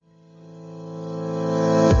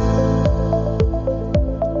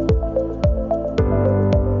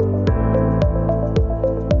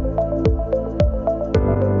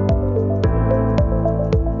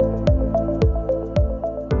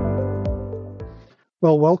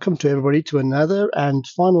Well, welcome to everybody to another and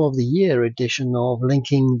final of the year edition of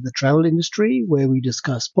Linking the Travel Industry, where we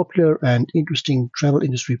discuss popular and interesting travel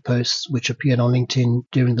industry posts which appeared on LinkedIn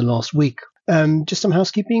during the last week. Just some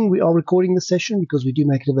housekeeping. We are recording the session because we do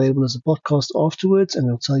make it available as a podcast afterwards,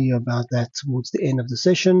 and I'll tell you about that towards the end of the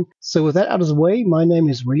session. So with that out of the way, my name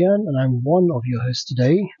is Rian, and I'm one of your hosts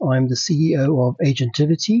today. I'm the CEO of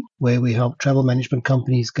Agentivity, where we help travel management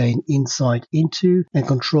companies gain insight into and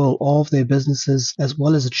control of their businesses, as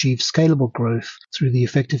well as achieve scalable growth through the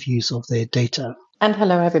effective use of their data. And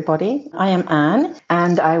hello, everybody. I am Anne,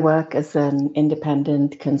 and I work as an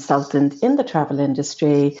independent consultant in the travel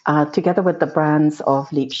industry, together with the brands of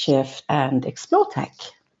LeapShift and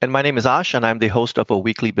ExploreTech. And my name is Ash, and I'm the host of a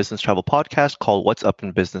weekly business travel podcast called What's Up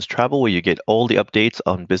in Business Travel, where you get all the updates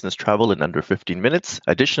on business travel in under 15 minutes.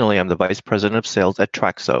 Additionally, I'm the Vice President of Sales at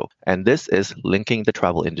Traxo, and this is Linking the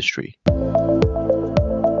Travel Industry.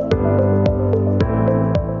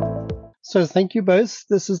 So thank you both.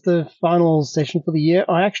 This is the final session for the year.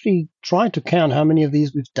 I actually tried to count how many of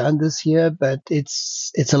these we've done this year, but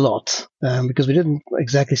it's a lot because we didn't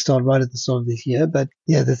exactly start right at the start of this year. But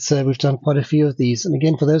yeah, we've done quite a few of these. And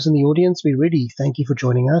again, for those in the audience, we really thank you for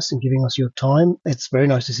joining us and giving us your time. It's very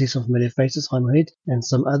nice to see some familiar faces, hi Mohit, and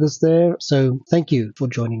some others there. So thank you for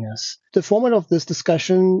joining us. The format of this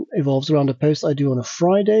discussion evolves around a post I do on a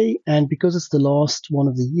Friday, and because it's the last one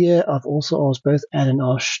of the year, I've also asked both Anne and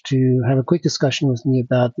Ash to have a quick discussion with me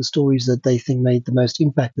about the stories that they think made the most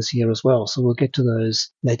impact this year as well. So we'll get to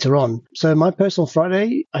those later on. So my post on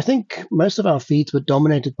Friday, I think most of our feeds were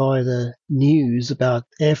dominated by the news about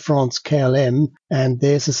Air France KLM and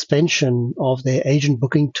their suspension of their agent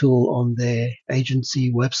booking tool on their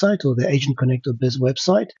agency website or their Agent Connect or Biz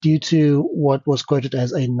website due to what was quoted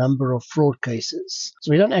as a number of fraud cases.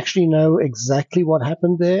 So we don't actually know exactly what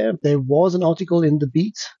happened there. There was an article in The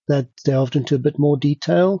Beat that delved into a bit more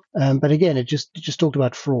detail, but again, it just talked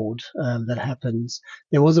about fraud that happens.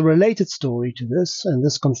 There was a related story to this, and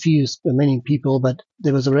this confused many people, but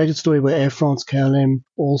there was a related story where Air France KLM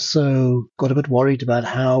also got a bit worried about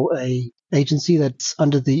how a agency that's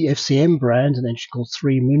under the FCM brand and actually called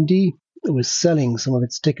 3Mundi was selling some of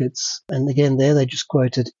its tickets. And again, there they just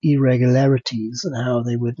quoted irregularities and how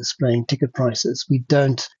they were displaying ticket prices. We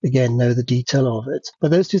don't, again, know the detail of it.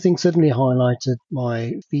 But those two things certainly highlighted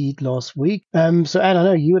my feed last week. So, Anne, I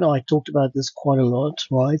know you and I talked about this quite a lot,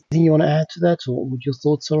 right? Anything you want to add to that, or what your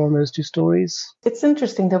thoughts are on those two stories? It's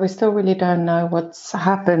interesting that we still really don't know what's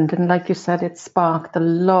happened. And like you said, it sparked a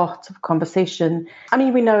lot of conversation. I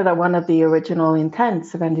mean, we know that one of the original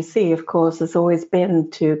intents of NDC, of course, has always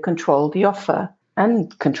been to control the offer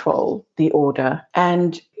and control the order.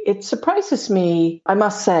 And it surprises me, I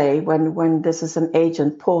must say, when this is an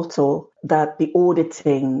agent portal, that the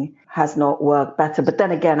auditing has not worked better. But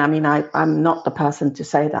then again, I mean, I'm not the person to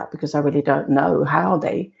say that because I really don't know how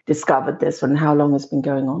they discovered this and how long it's been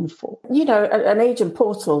going on for. You know, an agent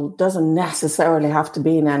portal doesn't necessarily have to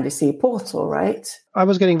be an NDC portal, right? I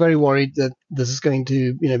was getting very worried that this is going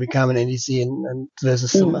to, become an NDC and there's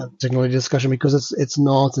some technology discussion because it's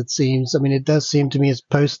not, it seems. I mean, it does seem to me as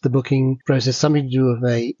post the booking process, something to do with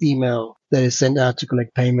a email that is sent out to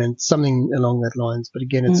collect payments, something along that lines. But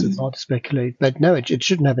again, it's hard to speculate. But no, it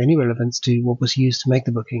shouldn't have any relevance to what was used to make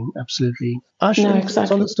the booking. Absolutely. Ash, no,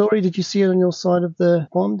 exactly. On the story, did you see it on your side of the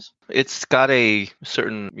pond? It's got a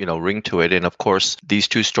certain, ring to it. And of course, these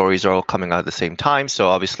two stories are all coming out at the same time. So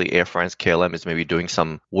obviously Air France KLM is maybe doing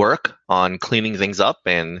some work on cleaning things up,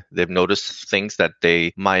 and they've noticed things that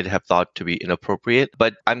they might have thought to be inappropriate.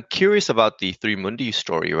 But I'm curious about the 3Mundi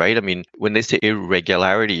story, right? I mean, when they say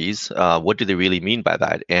irregularities, what do they really mean by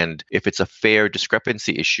that? And if it's a fair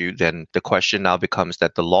discrepancy issue, then the question now becomes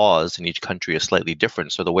that the laws in each country are slightly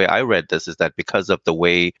different. So the way I read this is that because of the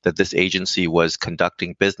way that this agency was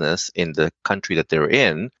conducting business in the country that they're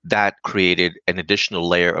in, that created an additional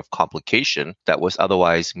layer of complication that was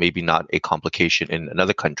otherwise maybe not a complication in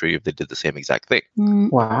another country if they did the same exact thing.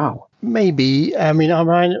 Wow. Maybe. I mean,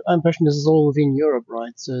 my impression is it's all within Europe,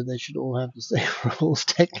 right? So they should all have the same rules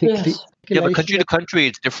technically. Yes. Yeah, but country to country,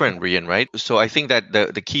 it's different, Rian, right? So I think that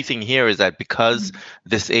the key thing here is that because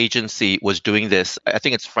this agency was doing this, I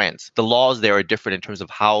think it's France, the laws there are different in terms of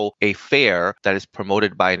how a fare that is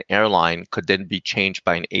promoted by an airline could then be changed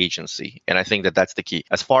by an agency. And I think that that's the key.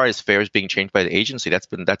 As far as fares being changed by the agency, that's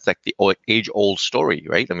like the age-old story,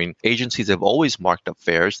 right? I mean, agencies have always marked up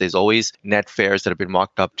fares. There's always net fares that have been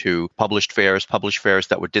marked up to published fares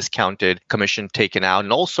that were discounted, commission taken out,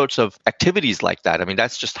 and all sorts of activities like that. I mean,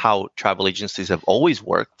 that's just how travel agencies have always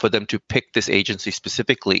worked. For them to pick this agency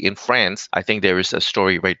specifically in France, I think there is a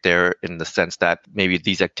story right there in the sense that maybe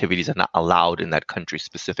these activities are not allowed in that country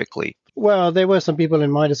specifically. Well, there were some people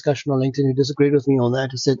in my discussion on LinkedIn who disagreed with me on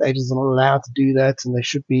that, who said agents are not allowed to do that and they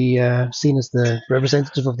should be seen as the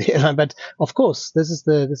representative of the airline. But of course, this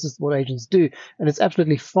is what agents do, and it's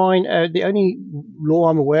absolutely fine. The only law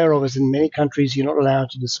I'm aware of is in many countries you're not allowed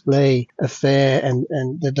to display a fare and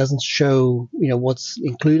that doesn't show what's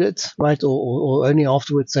included, right? Or only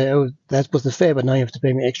afterwards say, oh, that was the fare, but now you have to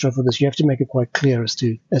pay me extra for this. You have to make it quite clear as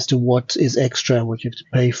to what is extra and what you have to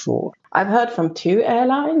pay for. I've heard from two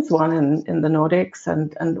airlines, one in the Nordics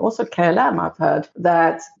and also KLM. I've heard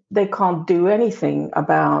that they can't do anything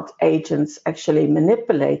about agents actually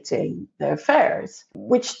manipulating their fares,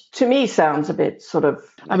 which to me sounds a bit sort of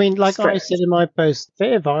I mean, like strange. I said in my post,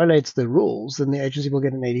 fare violates the rules, then the agency will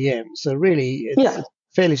get an ADM. So really, it's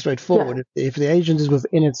fairly straightforward. Yeah. If the agent is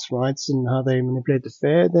within its rights in how they manipulate the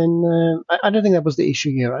fare, then I don't think that was the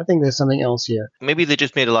issue here. I think there's something else here. Maybe they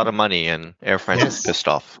just made a lot of money and Air France is pissed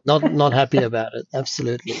off. Not happy about it.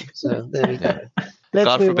 Absolutely. So there we go. Let's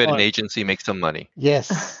God move forbid on. an agency makes some money.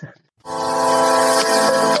 Yes.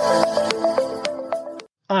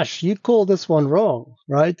 Ash, you called this one wrong,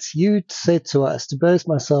 right? You said to us, to both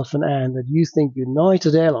myself and Anne, that you think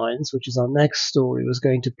United Airlines, which is our next story, was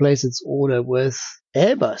going to place its order with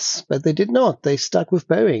Airbus, but they did not. They stuck with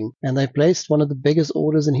Boeing, and they placed one of the biggest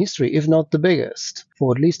orders in history, if not the biggest,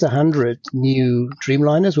 for at least 100 new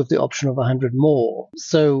Dreamliners with the option of 100 more.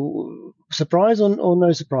 So, surprise or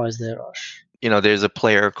no surprise there, Ash? There's a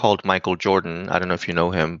player called Michael Jordan. I don't know if you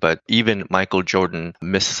know him, but even Michael Jordan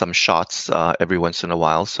missed some shots every once in a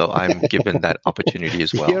while. So I'm given that opportunity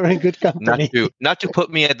as well. You're in good company. Not to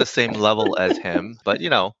put me at the same level as him, but,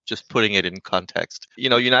 just putting it in context.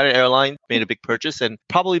 United Airlines made a big purchase, and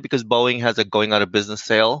probably because Boeing has a going out of business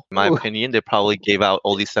sale, in my opinion, they probably gave out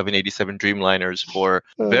all these 787 Dreamliners for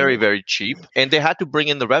very, very cheap. And they had to bring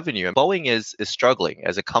in the revenue. And Boeing is struggling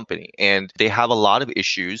as a company, and they have a lot of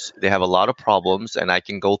issues. They have a lot of problems, and I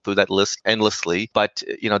can go through that list endlessly. But,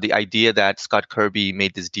 the idea that Scott Kirby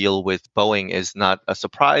made this deal with Boeing is not a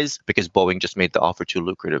surprise because Boeing just made the offer too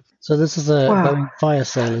lucrative. So this is a Boeing fire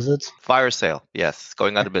sale, is it? Fire sale, yes.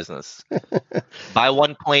 Going out of business. Buy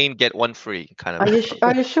one plane, get one free, kind of.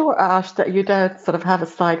 Are you sure, Ash, that you don't sort of have a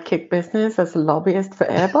sidekick business as a lobbyist for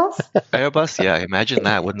Airbus? Airbus? Yeah, imagine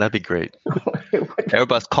that. Wouldn't that be great?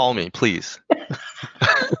 Airbus, call me, please.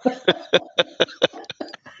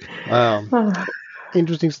 Wow.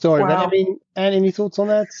 Interesting story. Wow. But I mean, and any thoughts on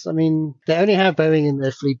that? I mean, they only have Boeing in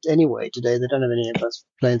their fleet anyway today. They don't have any Airbus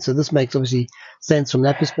planes. So this makes obviously sense from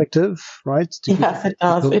that perspective, right? Yes, it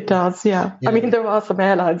does. It does, yeah. I mean, there are some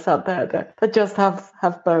airlines out there that just have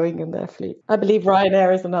Boeing in their fleet. I believe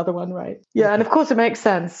Ryanair is another one, right? Yeah, and of course it makes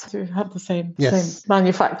sense to have the same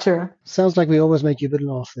manufacturer. Sounds like we always make you a bit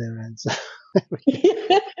laugh there, Anne. So.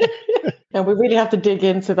 And we really have to dig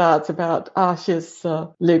into that about Ash's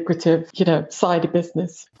lucrative, side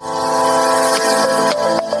business.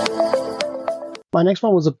 My next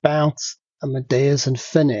one was about Amadeus and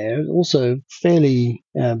Finnair, also fairly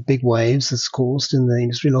big waves has caused in the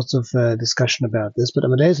industry. Lots of discussion about this. But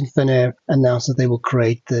Amadeus and Finnair announced that they will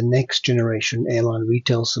create the next generation airline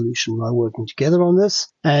retail solution by working together on this.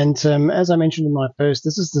 And as I mentioned in my post,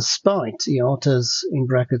 this is despite IATA's, in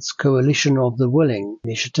brackets, Coalition of the Willing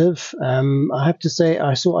initiative. I have to say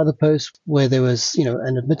I saw other posts where there was,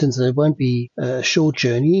 an admittance that it won't be a short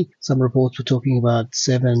journey. Some reports were talking about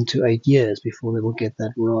 7 to 8 years before they will get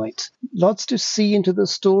that right. Lots to see into the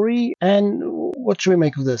story. And what should we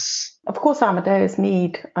make of this? Of course, Amadeus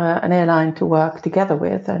need an airline to work together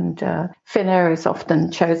with, and Finnair is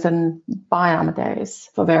often chosen by Amadeus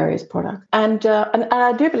for various products. And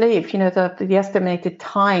I do believe, the estimated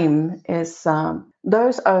time is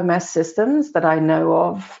those OMS systems that I know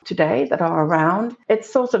of today that are around.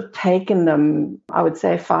 It's sort of taken them, I would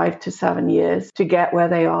say, 5 to 7 years to get where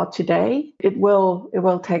they are today. It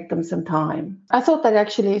will take them some time. I thought they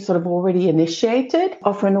actually sort of already initiated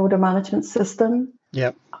offer and order management system.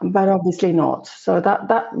 Yep. But obviously not. So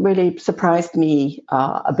that really surprised me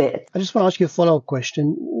a bit. I just want to ask you a follow-up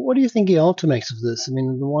question. What do you think IATA makes of this? I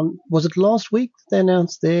mean, was it last week they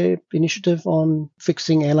announced their initiative on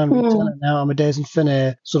fixing airline retail, and now Amadeus and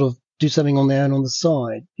Finnair sort of do something on their own on the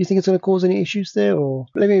side? Do you think it's going to cause any issues there? Or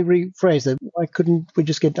let me rephrase that. Why couldn't we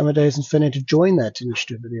just get Amadeus and Finnair to join that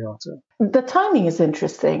initiative with IATA? The timing is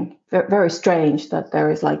interesting. Very strange that there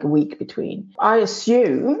is like a week between. I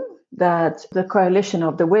assume that the coalition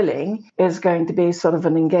of the willing is going to be sort of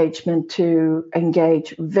an engagement to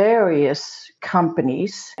engage various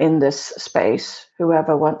companies in this space,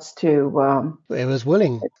 whoever wants to whoever's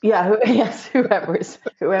willing. Yes, whoever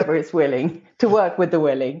is willing to work with the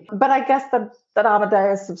willing. But I guess that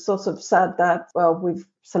Amadeus have sort of said that, well, we've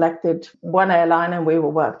selected one airline and we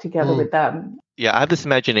will work together with them. Yeah, I have this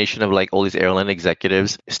imagination of like all these airline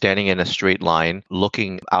executives standing in a straight line,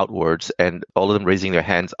 looking outwards, and all of them raising their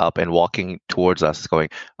hands up and walking towards us, going,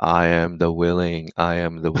 "I am the willing. I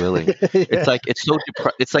am the willing." Yeah. It's like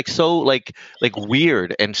it's like so like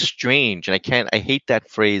weird and strange, and I hate that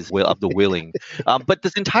phrase of the willing. But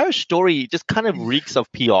this entire story just kind of reeks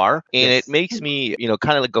of PR, and it makes me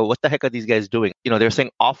kind of like go, "What the heck are these guys doing?" They're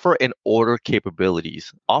saying offer and order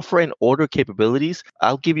capabilities. Offer and order capabilities.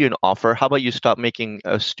 I'll give you an offer. How about you stop making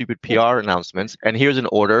stupid PR announcements, and here's an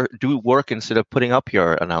order: do work instead of putting up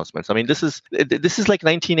your announcements. I mean, this is like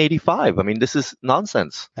 1985. I mean, this is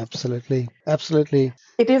nonsense. Absolutely.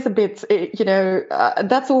 It is a bit,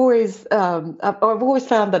 that's always, I've always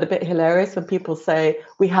found that a bit hilarious when people say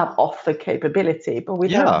we have offer capability, but we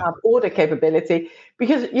don't have order capability.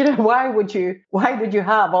 Because, why would you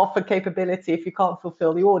have offer capability if you can't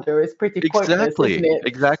fulfill the order? It's pretty pointless, isn't it?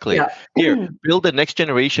 Exactly. Yeah. Here, build the next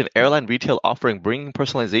generation airline retail offering, bringing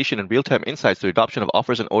personalization and real-time insights to the adoption of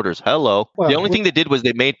offers and orders. Hello. Well, the only thing they did was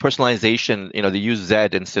they made personalization, they used Z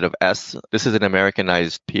instead of S. This is an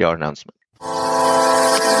Americanized PR announcement.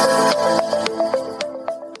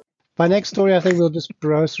 My next story, I think we'll just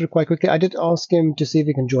browse through quite quickly. I did ask him to see if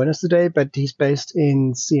he can join us today, but he's based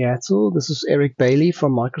in Seattle. This is Eric Bailey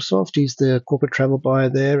from Microsoft. He's the corporate travel buyer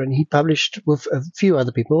there, and he published with a few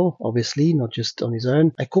other people, obviously, not just on his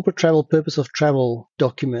own, a corporate travel purpose of travel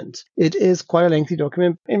document. It is quite a lengthy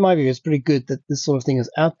document. In my view, it's pretty good that this sort of thing is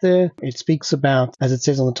out there. It speaks about, as it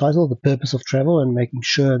says on the title, the purpose of travel and making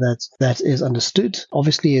sure that that is understood.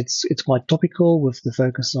 Obviously, it's quite topical with the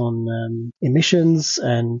focus on emissions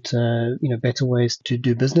and better ways to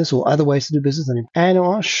do business or other ways to do business. And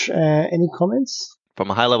Ash, any comments? From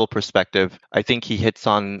a high-level perspective, I think he hits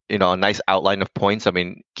on, a nice outline of points. I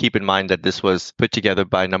mean, keep in mind that this was put together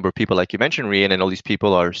by a number of people, like you mentioned, Rian, and all these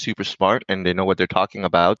people are super smart and they know what they're talking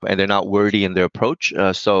about, and they're not wordy in their approach.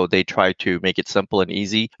 So they try to make it simple and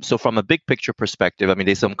easy. So from a big picture perspective, I mean,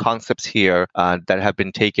 there's some concepts here that have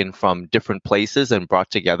been taken from different places and brought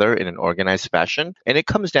together in an organized fashion. And it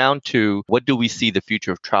comes down to, what do we see the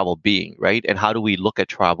future of travel being, right? And how do we look at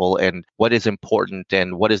travel and what is important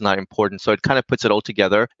and what is not important? So it kind of puts it all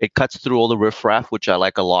together. It cuts through all the riffraff, which I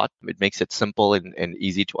like a lot. It makes it simple and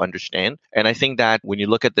easy to understand. And I think that when you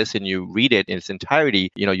look at this and you read it in its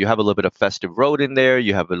entirety, you have a little bit of Festive Road in there.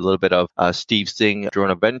 You have a little bit of Steve Singh,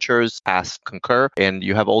 Drone Adventures, Ask Concur, and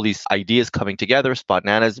you have all these ideas coming together.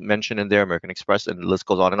 Spotnana's mentioned in there, American Express, and the list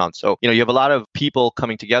goes on and on. So, you have a lot of people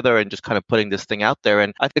coming together and just kind of putting this thing out there.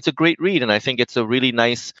 And it's a great read. And I think it's a really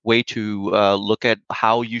nice way to look at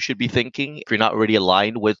how you should be thinking. If you're not already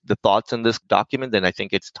aligned with the thoughts in this document, then I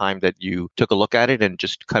think it's time that you took a look at it and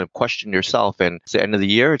just kind of question yourself. And it's the end of the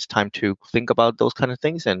year. It's time to think about those kind of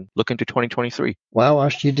things and look into 2023. Wow,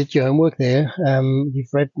 Ash, you did your homework there.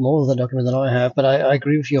 You've read more of the document than I have, but I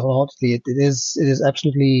agree with you wholeheartedly. It is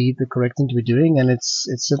absolutely the correct thing to be doing, and it's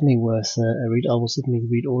certainly worth a read. I will certainly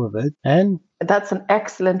read all of it. And that's an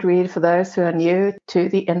excellent read for those who are new to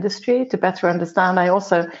the industry to better understand. I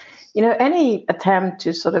also, any attempt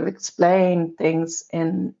to sort of explain things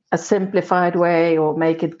in a simplified way or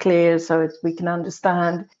make it clear so we can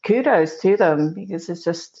understand, kudos to them, because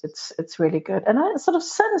it's really good. And I sort of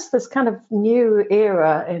sense this kind of new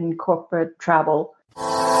era in corporate travel.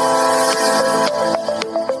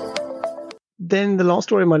 Then the last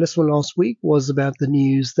story on my list from last week was about the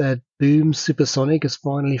news that Boom Supersonic has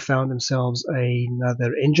finally found themselves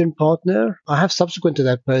another engine partner. I have, subsequent to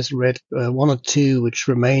that post, read one or two which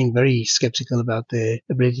remain very skeptical about their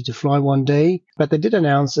ability to fly one day. But they did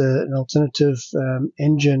announce an alternative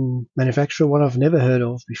engine manufacturer, one I've never heard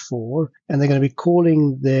of before, and they're going to be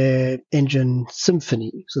calling their engine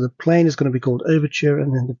Symphony. So the plane is going to be called Overture,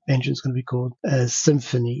 and then the engine is going to be called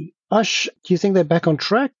Symphony. Ash, do you think they're back on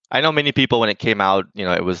track? I know many people, when it came out,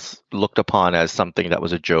 it was looked upon as something that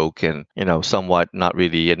was a joke and, somewhat not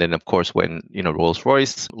really. And then, of course, when,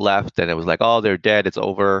 Rolls-Royce left, then it was like, oh, they're dead. It's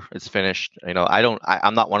over. It's finished.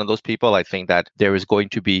 I'm not one of those people. I think that there is going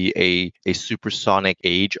to be a supersonic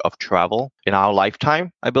age of travel in our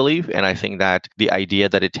lifetime, I believe. And I think that the idea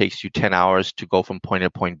that it takes you 10 hours to go from point A to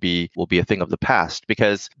point B will be a thing of the past,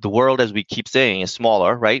 because the world, as we keep saying, is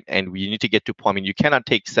smaller, right? And you need to get to point. I mean, you cannot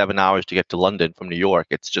take 7 hours to get to London from New York.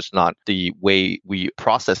 It's just just not the way we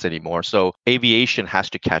process anymore. So aviation has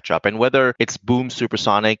to catch up. And whether it's Boom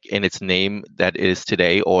Supersonic in its name that it is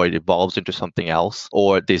today, or it evolves into something else,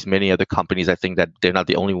 or there's many other companies, I think that they're not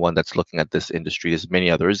the only one that's looking at this industry. There's many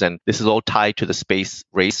others. And this is all tied to the space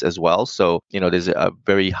race as well. So, there's a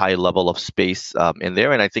very high level of space in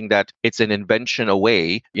there. And I think that it's an invention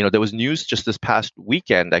away. There was news just this past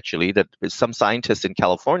weekend, actually, that some scientists in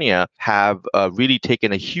California have really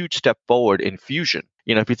taken a huge step forward in fusion.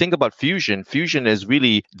 If you think about fusion is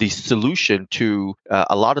really the solution to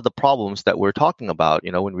a lot of the problems that we're talking about.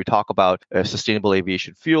 When we talk about sustainable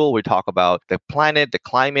aviation fuel, we talk about the planet, the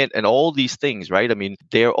climate, and all these things, right? I mean,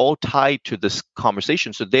 they're all tied to this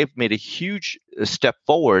conversation. So they've made a huge step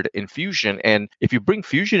forward in fusion. And if you bring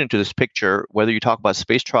fusion into this picture, whether you talk about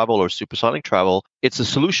space travel or supersonic travel, it's a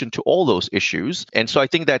solution to all those issues. And so I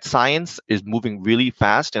think that science is moving really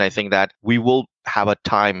fast. And I think that we will have a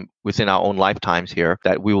time within our own lifetimes here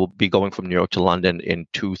that we will be going from New York to London in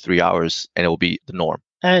 2-3 hours, and it will be the norm.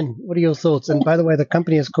 Anne, what are your thoughts? And by the way, the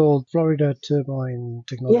company is called Florida Turbine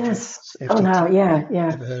Technology. Yes. Oh no, yeah.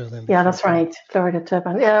 Never heard of them Yeah, before. that's right. Florida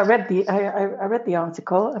Turbine. Yeah, I read the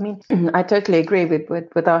article. I mean, I totally agree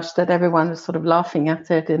with Ash that everyone was sort of laughing at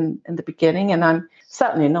it in the beginning, and I'm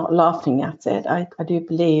certainly not laughing at it. I do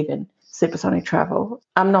believe in supersonic travel.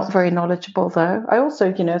 I'm not very knowledgeable though. I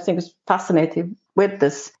also, think it's fascinating with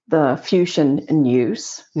the fusion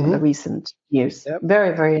news, the recent news. Yep.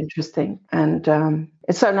 Very, very interesting. And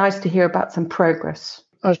it's so nice to hear about some progress.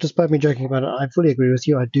 Despite me joking about it, I fully agree with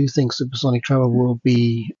you. I do think supersonic travel will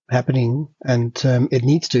be happening, and it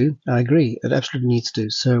needs to. I agree. It absolutely needs to.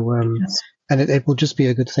 So, Yes. and it will just be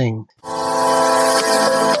a good thing.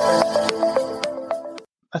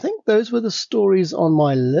 I think those were the stories on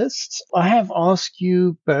my list. I have asked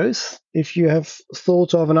you both if you have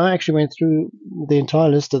thought of, and I actually went through the entire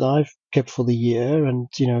list that I've kept for the year and,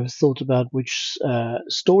 thought about which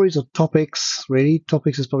stories or topics, really,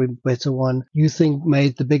 topics is probably a better one, you think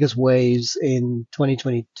made the biggest waves in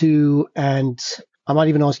 2022. And I might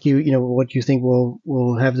even ask you, what you think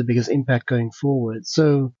will have the biggest impact going forward.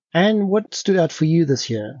 So, Anne, what stood out for you this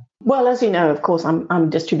year? Well, as you know, of course, I'm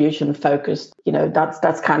distribution focused.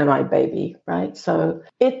 That's kind of my baby, right? So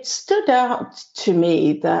it stood out to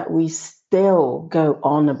me that we still go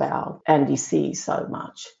on about NDC so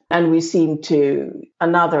much. And we seem to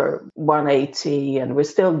another 180, and we're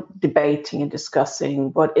still debating and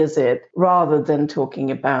discussing what is it, rather than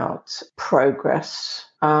talking about progress.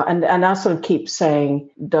 And I sort of keep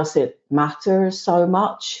saying, does it matter so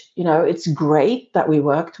much? It's great that we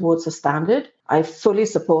work towards a standard. I fully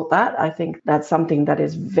support that. I think that's something that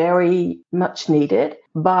is very much needed.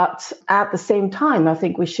 But at the same time, I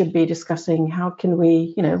think we should be discussing how can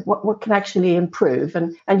we, what can actually improve.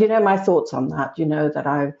 And my thoughts on that,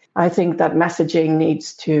 that I think that messaging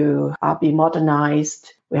needs to be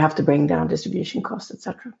modernized. We have to bring down distribution costs,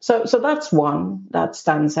 etc. So that's one that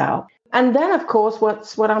stands out. And then, of course,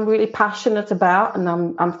 what I'm really passionate about, and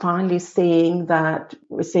I'm finally seeing that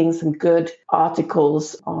we're seeing some good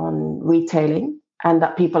articles on retailing, and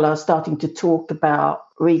that people are starting to talk about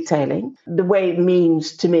retailing the way it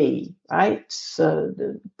means to me, right? So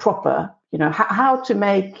the proper, how to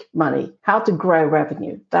make money, how to grow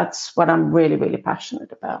revenue. That's what I'm really, really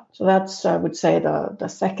passionate about. So that's, I would say, the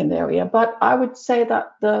second area. But I would say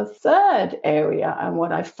that the third area, and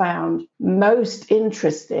what I found most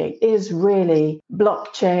interesting, is really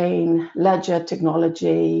blockchain, ledger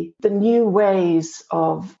technology, the new ways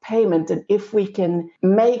of payment. And if we can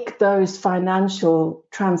make those financial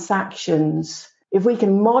transactions, if we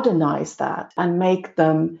can modernize that and make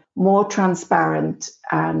them more transparent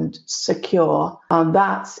and secure,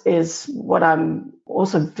 that is what I'm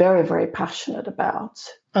also very, very passionate about.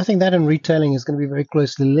 I think that and retailing is going to be very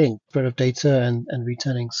closely linked, spread of data and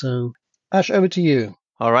retailing. So, Ash, over to you.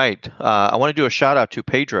 All right. I want to do a shout out to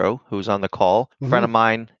Pedro, who's on the call, friend of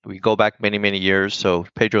mine. We go back many, many years. So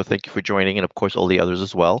Pedro, thank you for joining, and of course, all the others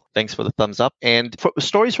as well. Thanks for the thumbs up. And for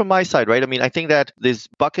stories from my side, right? I mean, I think that there's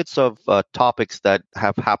buckets of topics that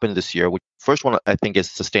have happened this year. First one, I think, is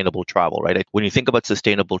sustainable travel, right? When you think about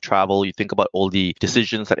sustainable travel, you think about all the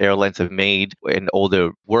decisions that airlines have made and all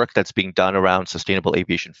the work that's being done around sustainable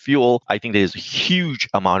aviation fuel. I think there's a huge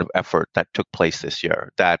amount of effort that took place this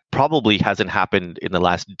year that probably hasn't happened in the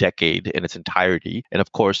last decade in its entirety. And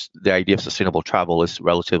of course, the idea of sustainable travel is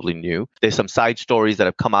relatively new. There's some side stories that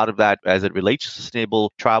have come out of that as it relates to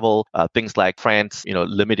sustainable travel, things like France,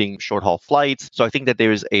 limiting short-haul flights. So I think that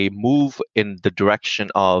there is a move in the direction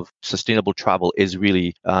of sustainable global travel is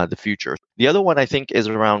really the future. The other one I think is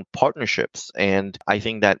around partnerships. And I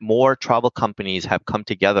think that more travel companies have come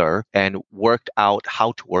together and worked out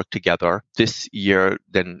how to work together this year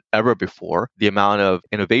than ever before. The amount of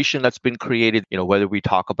innovation that's been created, whether we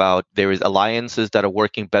talk about there is alliances that are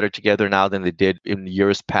working better together now than they did in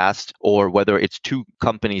years past, or whether it's two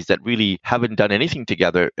companies that really haven't done anything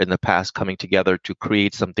together in the past coming together to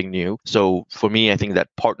create something new. So for me, I think that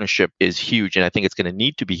partnership is huge. And I think it's going to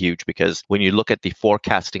need to be huge because when you look at the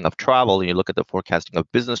forecasting of travel and you look at the forecasting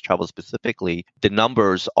of business travel specifically, the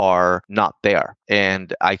numbers are not there.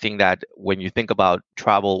 And I think that when you think about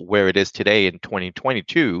travel where it is today in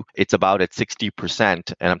 2022, it's about at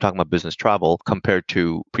 60%. And I'm talking about business travel compared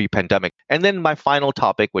to pre-pandemic. And then my final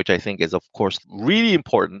topic, which I think is, of course, really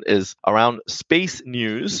important, is around space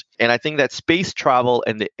news. And I think that space travel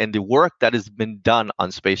and the work that has been done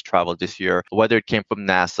on space travel this year, whether it came from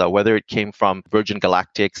NASA, whether it came from Virgin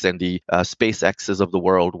Galactics and the SpaceXs of the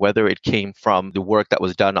world, whether it came from the work that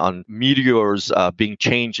was done on meteors being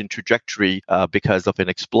changed in trajectory because of an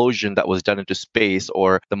explosion that was done into space,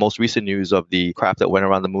 or the most recent news of the craft that went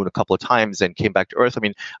around the moon a couple of times and came back to Earth. I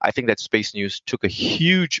mean, I think that space news took a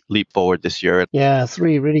huge leap forward this year. Yeah,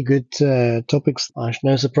 three really good topics.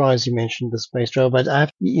 No surprise you mentioned the space travel,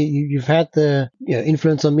 but you've had the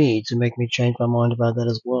influence on me to make me change my mind about that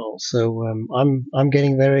as well. So I'm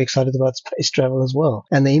getting very excited about space travel as well,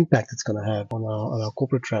 and the impact it's going to have on our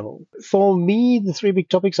corporate travel. For me, the three big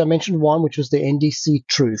topics, I mentioned one, which was the NDC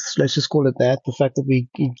truth. Let's just call it that. The fact that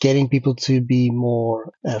we're getting people to be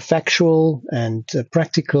more factual and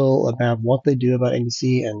practical about what they do about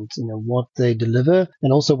NDC and what they deliver,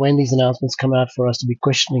 and also when these announcements come out for us to be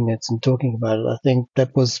questioning it and talking about it. I think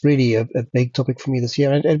that was really a big topic for me this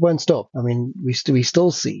year, and it won't stop. I mean, we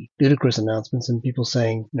still see ludicrous announcements and people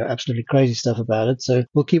saying absolutely crazy stuff about it. So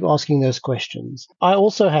we'll keep asking those questions. I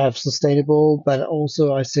also have sustainable, but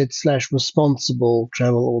also I said / responsible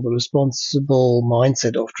travel, or the responsible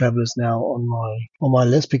mindset of travelers now on my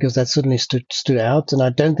list, because that certainly stood out, and I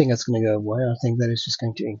don't think that's going to go away. I think that is just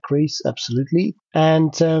going to increase, absolutely.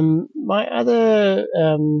 And my other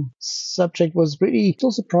subject was really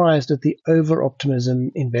still surprised at the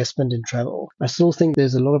over-optimism investment in travel. I still think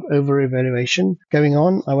there's a lot of over-evaluation going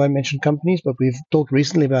on. I won't mention companies, but we've talked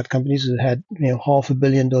recently about companies who had $500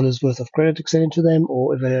 million worth of credit extended to them,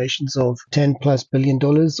 or evaluations of $10+ billion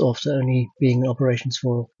after only being in operations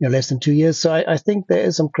for less than 2 years. So I think there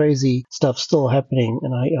is some crazy stuff still happening,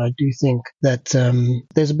 and I do think that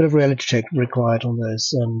there's a bit of reality check required on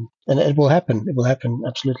those. And it will happen. It will happen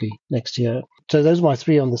absolutely next year. So those are my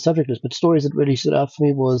three on the subject list. But stories that really stood out for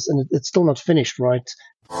me was, and it's still not finished, right?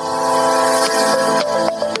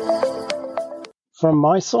 From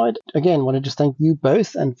my side, again, want to just thank you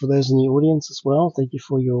both, and for those in the audience as well, thank you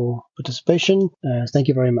for your participation. Thank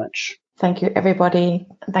you very much. Thank you, everybody.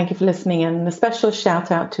 Thank you for listening, and a special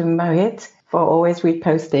shout out to Mohit for always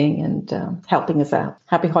reposting and helping us out.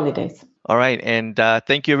 Happy holidays. All right. And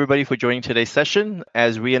thank you, everybody, for joining today's session.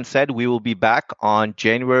 As Rian said, we will be back on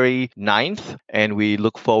January 9th, and we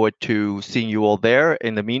look forward to seeing you all there.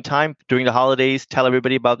 In the meantime, during the holidays, tell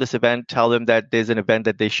everybody about this event. Tell them that there's an event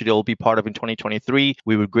that they should all be part of in 2023.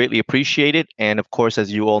 We would greatly appreciate it. And of course,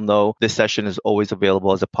 as you all know, this session is always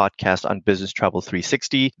available as a podcast on Business Travel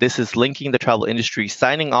 360. This is Linking the Travel Industry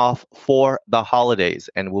signing off for the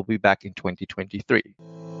holidays, and we'll be back in 2023.